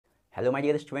Hello my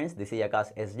dear students, this is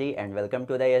Akash SD and welcome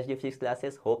to the SD Physics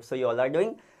classes. Hope so you all are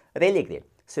doing really great.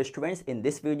 So students, in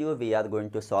this video we are going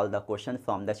to solve the question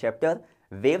from the chapter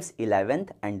Waves 11th,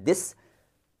 and this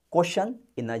question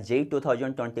in a JEE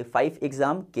 2025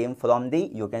 exam came from the,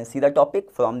 you can see the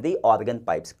topic from the organ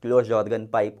pipes, closed organ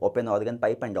pipe, open organ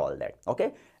pipe and all that.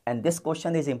 Okay. And this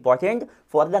question is important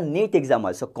for the NEET exam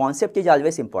also. Concept is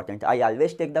always important. I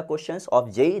always take the questions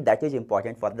of JEE that is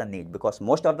important for the NEET, because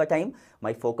most of the time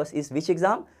my focus is which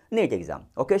exam? NEET exam.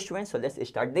 Okay students, so let's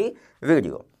start the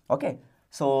video. Okay,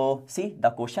 so see,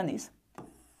 the question is,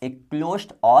 a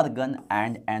closed organ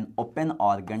and an open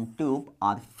organ tube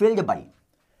are filled by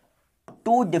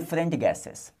two different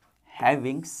gases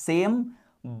having same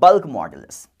bulk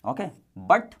modulus, okay,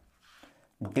 but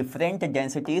different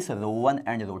densities ρ1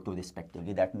 and ρ2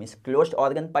 respectively. That means closed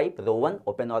organ pipe ρ1,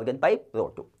 open organ pipe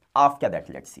ρ2. After that,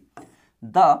 let's see.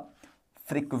 The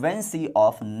frequency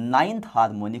of ninth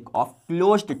harmonic of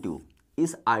closed tube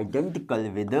is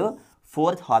identical with the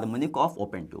fourth harmonic of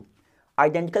open tube.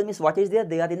 Identical means what is there?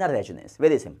 They are in a resonance.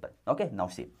 Very simple. Okay, now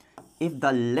see. If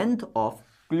the length of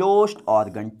closed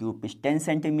organ tube is 10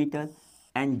 centimeter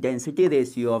and density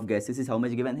ratio of gases is how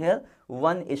much given here?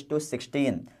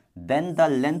 1:16. Then the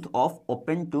length of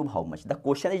open tube how much? The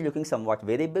question is looking somewhat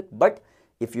very big, but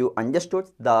if you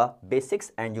understood the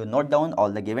basics and you note down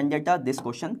all the given data, this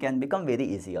question can become very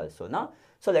easy also. Now,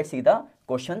 so let's see the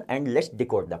question and let's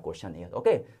decode the question here.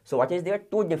 Okay, so what is there?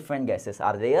 Two different gases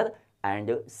are there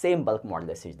and same bulk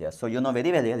modulus is there. So you know very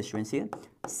well here, students, here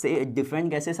say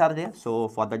different gases are there. So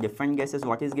for the different gases,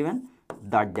 what is given?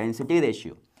 The density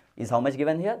ratio is how much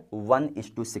given here?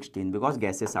 1:16, because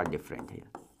gases are different here.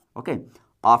 Okay.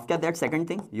 After that, second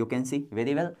thing, you can see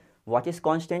very well what is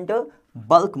constant?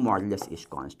 Bulk modulus is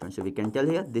constant. So we can tell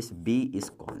here this B is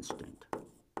constant.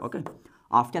 Okay.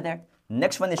 After that,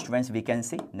 next one, students, we can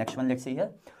see. Next one, let's see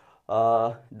here.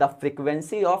 The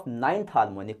frequency of ninth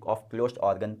harmonic of closed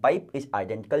organ pipe is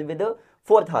identical with the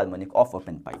fourth harmonic of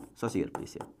open pipe. So see here,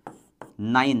 please here.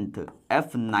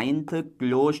 F9th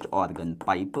closed organ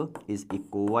pipe is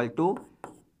equal to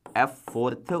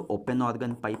F4th open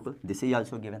organ pipe. This is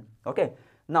also given. Okay.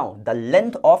 Now, the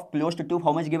length of closed tube,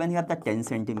 how much given here? The 10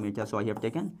 centimeter. So I have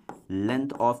taken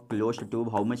length of closed tube,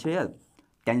 how much here?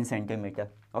 10 centimeter.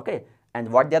 Okay.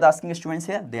 And what they are asking students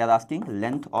here? They are asking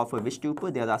length of which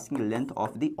tube? They are asking length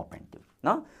of the open tube.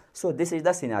 Now, so this is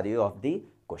the scenario of the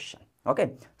question.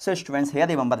 Okay. So students, here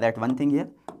remember that one thing here.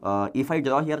 If I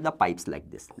draw here the pipes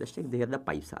like this, let's take here the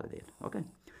pipes are there. Okay.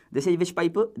 This is which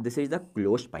pipe? This is the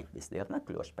closed pipe. Is there na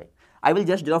closed pipe? I will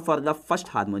just draw for the first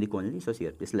harmonic only. So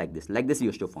here, this like this. Like this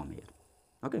used to form here.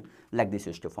 Okay, like this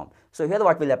used to form. So here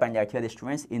what will happen that here,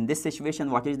 students, in this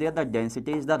situation, what is there? The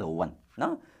density is the ρ1.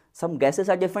 Now, some gases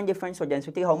are different. So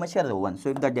density how much here? ρ1.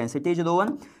 So if the density is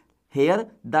ρ1, here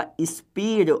the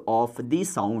speed of the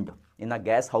sound in a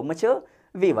gas how much?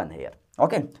 V1 here.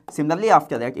 Okay. Similarly,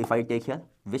 after that, if I take here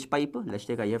which pipe? Let's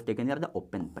take, I have taken here the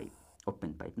open pipe.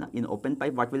 Open pipe. Now, in open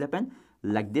pipe, what will happen?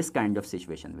 Like this kind of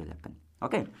situation will happen.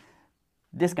 Okay.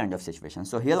 This kind of situation.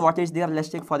 So here what is there? Let's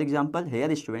take for example,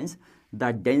 here students,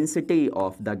 the density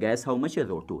of the gas, how much?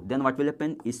 ρ2. Then what will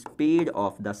happen? Speed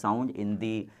of the sound in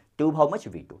the tube, how much?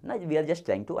 V2. Now we are just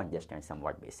trying to understand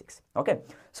somewhat basics. Okay.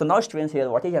 So now students, here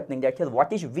what is happening that here,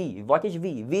 what is V? What is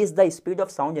V? V is the speed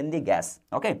of sound in the gas.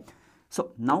 Okay.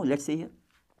 So now let's see here.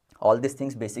 All these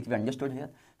things basic we understood here.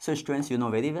 So students, you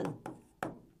know very well.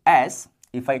 As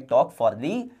if I talk for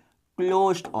the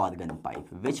closed organ pipe,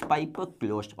 which pipe?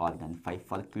 Closed organ pipe.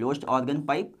 For closed organ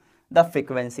pipe, the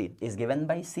frequency is given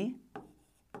by C,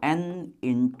 N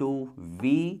into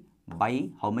V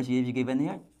by how much is given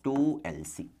here?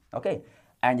 2LC. Okay.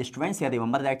 And students, here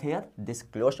remember that here this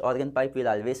closed organ pipe will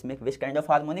always make which kind of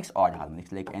harmonics? Odd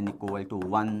harmonics, like N equal to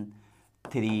 1,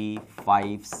 3,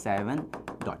 5, 7, ...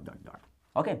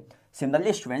 Okay.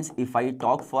 Similarly, students, if I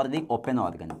talk for the open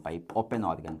organ pipe, what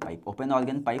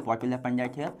will happen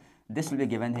that here? This will be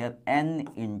given here N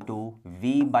into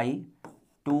V by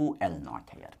 2L0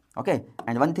 here. Okay.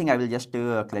 And one thing I will just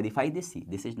clarify this. See,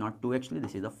 this is not 2 actually,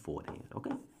 this is a 4 here.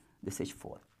 Okay. This is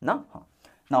 4. Now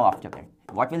after that,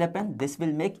 what will happen? This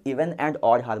will make even and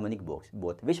odd harmonic both.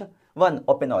 Which one?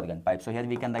 Open organ pipe. So here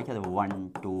we can write here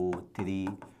 1, 2, 3,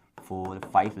 4,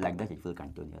 5, like that it will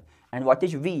continue. And what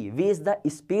is V? V is the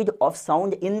speed of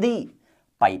sound in the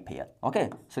pipe here. Okay.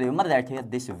 So remember that here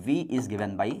this V is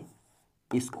given by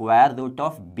square root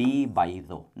of B by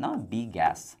rho. Now B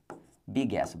gas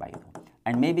by rho.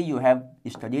 And maybe you have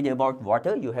studied about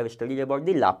water, you have studied about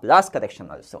the Laplace correction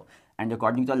also. And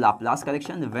according to Laplace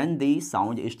correction, when the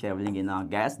sound is traveling in a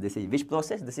gas, this is which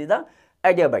process? This is the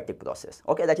adiabatic process.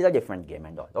 Okay, that is a different game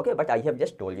and all. Okay, but I have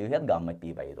just told you here gamma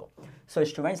p by rho. So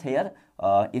students, here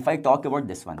if I talk about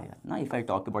this one here, now if I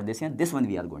talk about this here, this one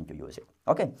we are going to use it.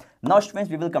 Okay, now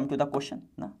students, we will come to the question.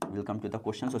 Now we will come to the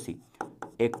question. So see,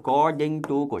 according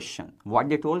to question, what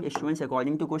they told students,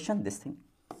 according to question, this thing,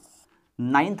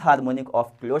 ninth harmonic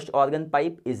of closed organ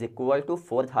pipe is equal to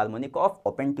fourth harmonic of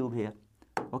open tube here.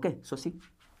 Okay, so see,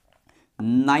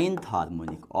 ninth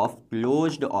harmonic of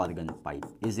closed organ pipe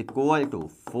is equal to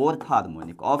fourth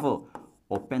harmonic of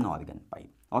open organ pipe.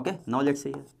 Okay, now let's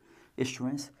see here,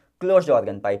 students, closed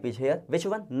organ pipe is here, which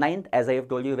one? Ninth, as I have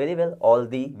told you very well, all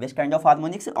the which kind of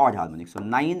harmonics? Odd harmonics. So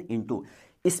 9 into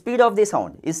speed of the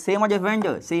sound is same or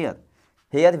different? See here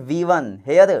V1,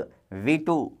 here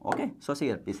V2. Okay, so see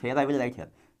here I will write here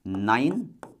 9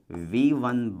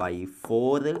 V1 by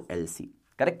 4 LC,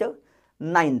 correct?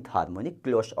 Ninth harmonic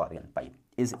closed organ pipe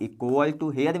is equal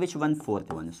to here which one?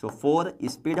 Fourth one. So 4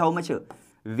 speed how much?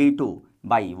 V2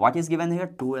 by what is given here?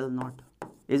 2L0.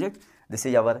 Is it? This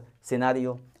is our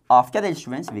scenario. After the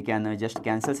students, we can just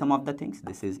cancel some of the things.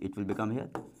 This is, it will become here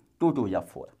 2 2 is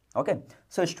 4. Okay,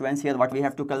 so students, here what we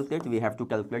have to calculate? We have to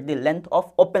calculate the length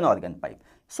of open organ pipe.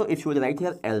 So if you will write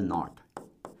here L0,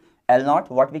 L0,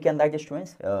 what we can write,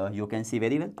 students? You can see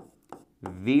very well,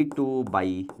 V2 by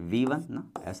V1, no?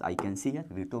 As I can see here,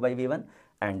 V2 by V1,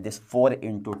 and this 4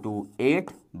 into 2,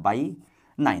 8 by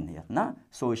 9 here. No?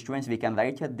 So students, we can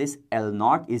write here this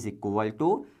L0 is equal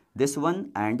to this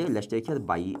one, and let's take here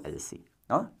by LC.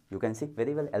 No? You can see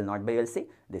very well L0 by LC,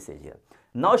 this is here.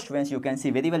 Now students, you can see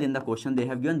very well in the question they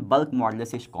have given bulk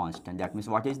modulus is constant. That means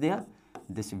what is there?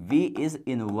 This V is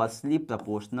inversely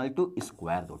proportional to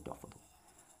square root of rho.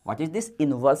 What is this?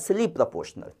 Inversely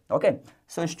proportional. Okay,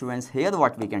 so students, here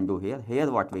what we can do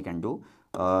here what we can do,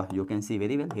 you can see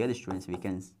very well here, students, we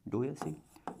can do here, see,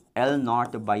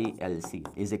 L0 by LC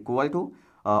is equal to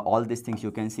all these things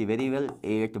you can see very well,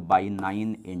 8 by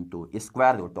 9 into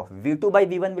square root of V2 by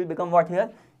V1 will become what here?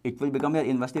 It will become here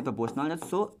inversely proportional,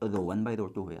 so rho 1 by rho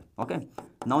 2 here. Okay,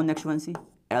 now next one, see,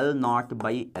 L0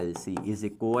 by LC is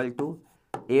equal to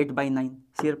 8 by 9.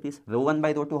 See here please, rho 1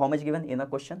 by rho 2, how much given in a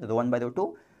question? Rho 1 by rho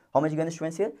 2, how much given,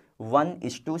 students, here? 1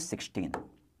 is to 16.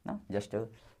 Now just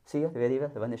see here very well,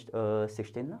 1 is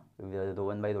 16. Now rho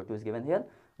 1 by rho 2 is given here,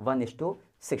 1 is to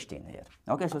 16 here.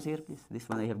 Okay, so see here please, this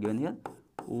one I have given here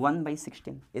 1 by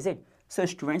 16. Is it? So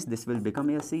students, this will become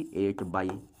here, see, 8 by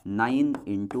 9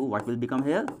 into what will become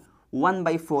here? 1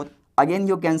 by 4. Again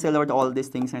you cancel out all these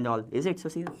things and all. Is it? So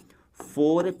see here,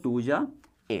 4 2 ja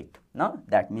 8. Now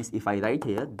that means if I write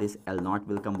here, this L0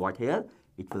 will come what here?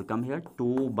 It will come here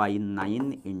 2 by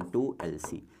 9 into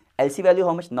LC. LC value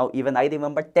how much? Now even I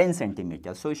remember 10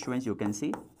 centimeters. So students, you can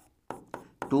see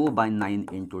 2 by 9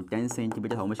 into 10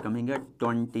 centimeters, how much coming here?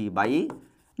 20 by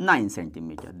 9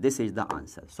 centimeters. This is the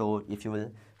answer. So if you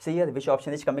will see here, which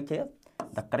option is coming here?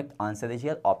 The correct answer is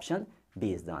here, option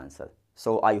B is the answer.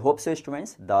 So I hope so,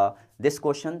 students, this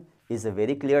question is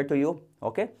very clear to you.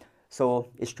 Okay, so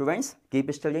students,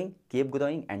 keep studying, keep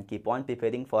growing, and keep on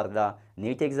preparing for the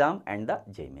NEET exam and the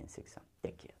JEE Mains exam.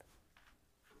 Take care.